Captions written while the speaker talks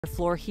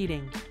Floor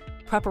heating.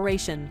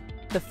 Preparation.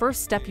 The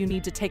first step you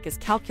need to take is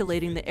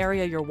calculating the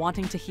area you're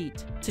wanting to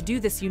heat. To do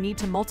this, you need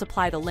to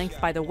multiply the length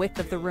by the width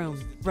of the room.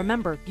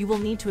 Remember, you will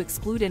need to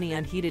exclude any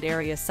unheated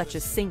areas such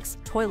as sinks,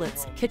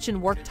 toilets,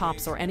 kitchen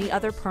worktops, or any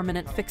other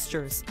permanent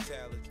fixtures.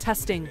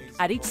 Testing.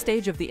 At each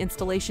stage of the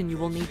installation, you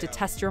will need to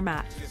test your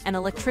mat. An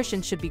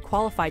electrician should be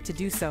qualified to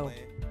do so.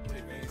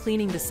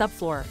 Cleaning the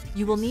subfloor.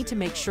 You will need to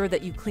make sure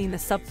that you clean the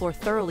subfloor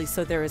thoroughly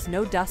so there is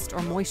no dust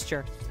or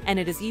moisture, and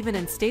it is even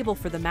and stable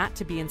for the mat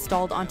to be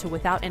installed onto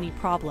without any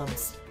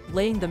problems.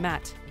 Laying the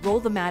mat.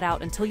 Roll the mat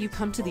out until you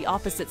come to the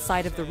opposite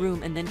side of the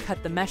room and then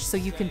cut the mesh so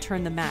you can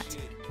turn the mat,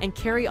 and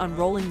carry on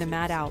rolling the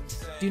mat out.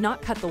 Do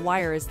not cut the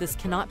wire as this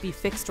cannot be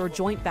fixed or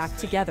joint back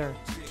together.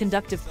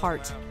 Conductive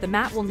part. The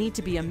mat will need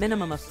to be a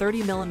minimum of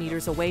 30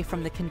 mm away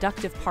from the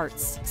conductive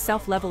parts.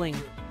 Self-leveling.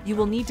 You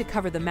will need to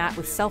cover the mat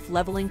with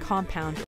self-leveling compound